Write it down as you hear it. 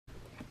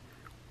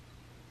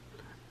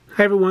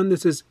Hi everyone,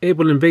 this is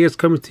Abel in Vegas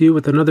coming to you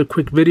with another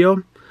quick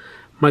video.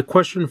 My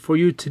question for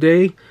you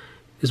today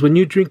is, when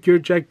you drink your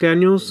Jack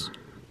Daniels,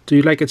 do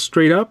you like it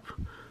straight up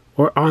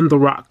or on the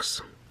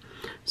rocks?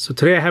 So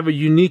today I have a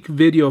unique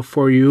video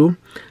for you.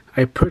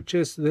 I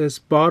purchased this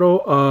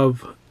bottle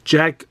of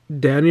Jack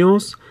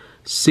Daniels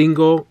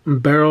Single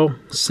Barrel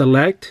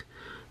Select.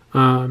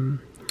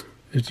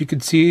 As you can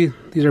see,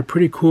 these are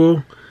pretty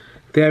cool.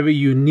 They have a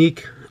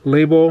unique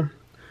label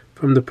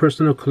from the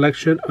personal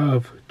collection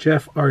of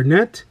Jeff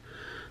Arnett.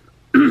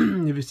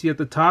 If you see at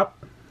the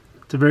top,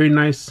 it's a very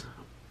nice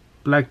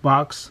black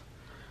box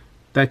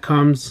that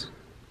comes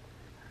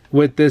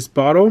with this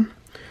bottle,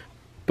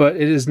 but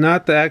it is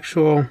not the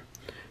actual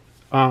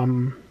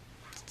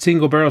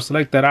Single Barrel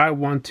Select that I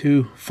want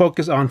to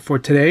focus on for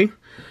today,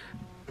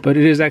 but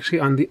it is actually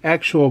on the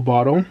actual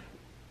bottle.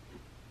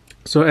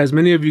 So as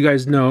many of you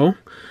guys know,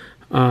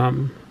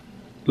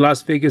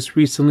 Las Vegas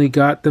recently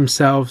got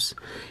themselves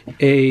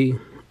a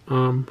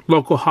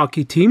local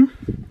hockey team.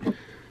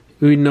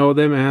 We know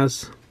them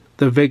as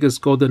the Vegas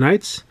Golden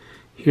Knights.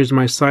 Here's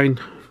my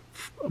signed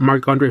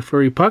Marc-Andre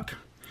Fleury puck.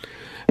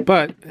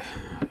 But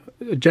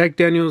Jack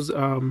Daniels,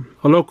 a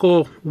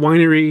local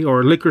winery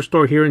or liquor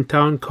store here in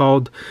town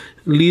called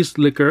Lee's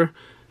Liquor,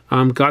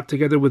 got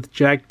together with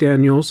Jack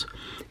Daniels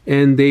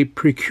and they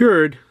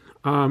procured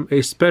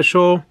a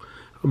special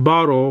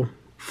bottle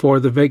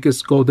for the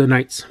Vegas Golden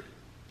Knights.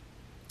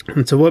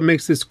 And so what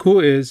makes this cool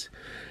is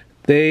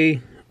they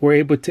were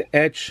able to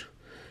etch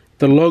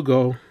the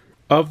logo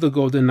of the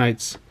Golden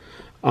Knights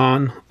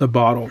on the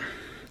bottle.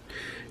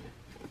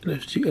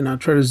 And I'll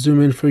try to zoom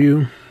in for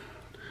you.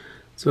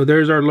 So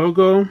there's our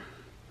logo,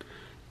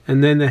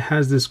 and then it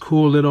has this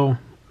cool little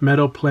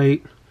metal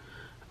plate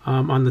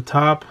on the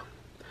top,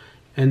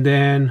 and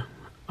then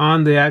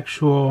on the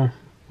actual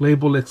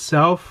label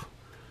itself,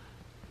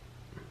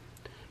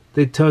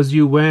 it tells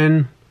you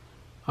when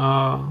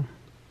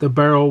the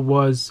barrel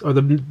was, or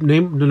the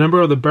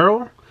number of the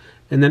barrel,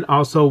 and then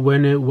also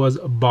when it was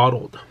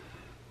bottled.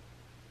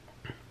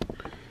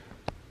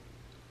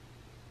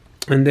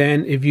 And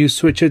then if you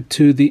switch it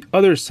to the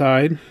other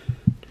side,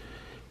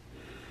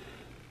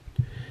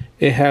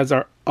 it has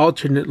our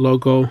alternate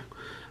logo,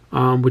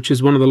 which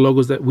is one of the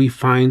logos that we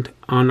find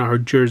on our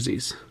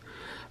jerseys.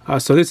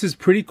 So this is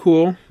pretty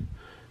cool.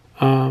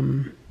 I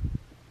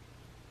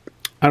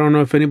don't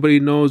know if anybody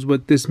knows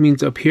what this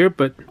means up here,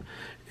 but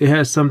it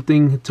has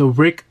something, it's a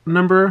RIC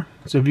number.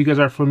 So if you guys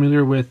are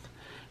familiar with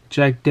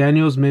Jack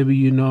Daniels, maybe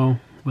you know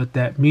what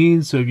that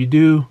means. So if you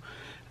do,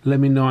 let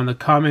me know in the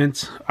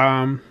comments.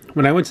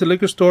 When I went to the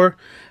liquor store,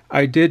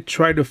 I did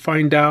try to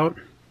find out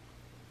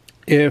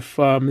if,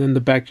 and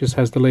the back just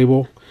has the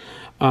label.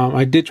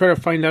 I did try to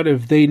find out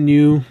if they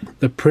knew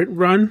the print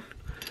run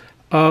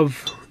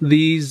of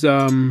these,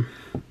 of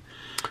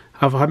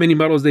how many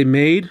models they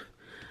made,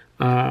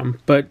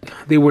 but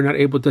they were not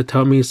able to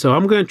tell me. So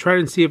I'm going to try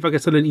and see if I can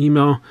send an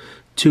email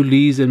to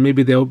Lee's, and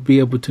maybe they'll be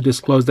able to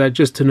disclose that,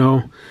 just to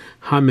know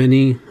how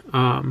many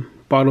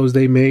bottles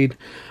they made.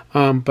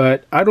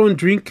 But I don't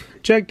drink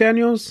Jack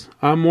Daniels.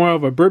 I'm more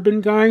of a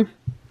bourbon guy.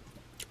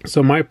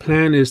 So my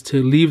plan is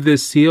to leave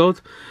this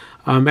sealed.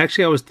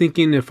 Actually, I was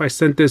thinking if I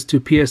sent this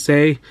to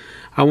PSA,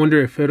 I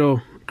wonder if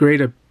it'll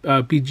grade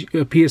a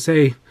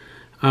PSA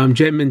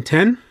Gentleman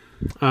 10.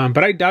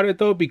 But I doubt it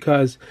though,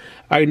 because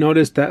I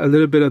noticed that a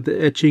little bit of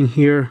the etching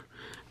here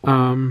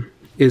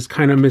is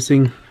kind of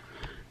missing.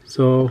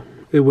 So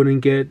it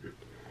wouldn't get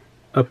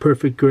a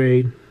perfect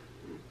grade.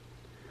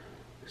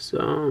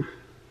 So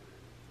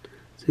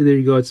see, there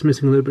you go, it's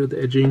missing a little bit of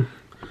the edging,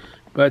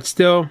 but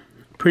still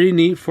pretty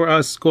neat for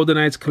us Golden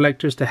Knights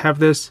collectors to have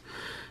this.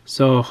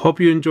 So hope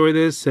you enjoy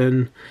this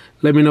and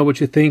let me know what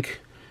you think.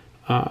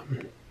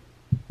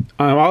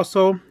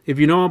 Also, if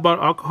you know about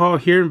alcohol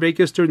here in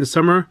Vegas during the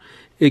summer,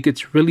 it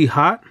gets really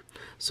hot.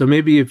 So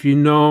maybe if you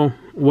know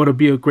what would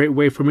be a great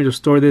way for me to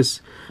store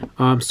this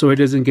so it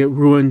doesn't get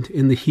ruined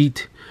in the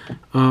heat,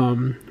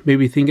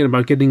 maybe thinking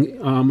about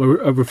getting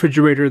a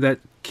refrigerator that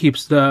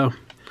keeps the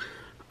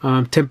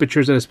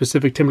temperatures at a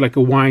specific temperature, like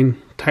a wine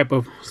type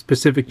of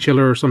specific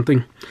chiller or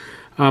something.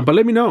 But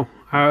let me know.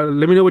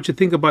 Let me know what you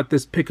think about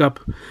this pickup.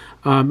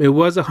 It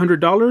was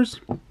 $100,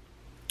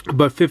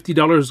 but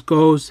 $50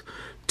 goes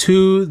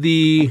to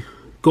the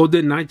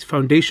Golden Knights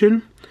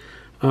Foundation.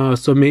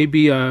 So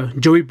maybe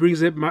Joey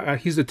brings it.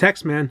 He's a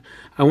tax man.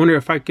 I wonder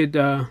if I could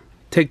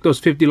take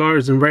those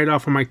 $50 and write it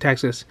off on my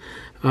taxes.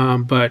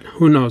 But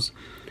who knows?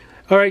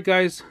 All right,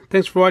 guys.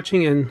 Thanks for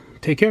watching and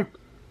take care.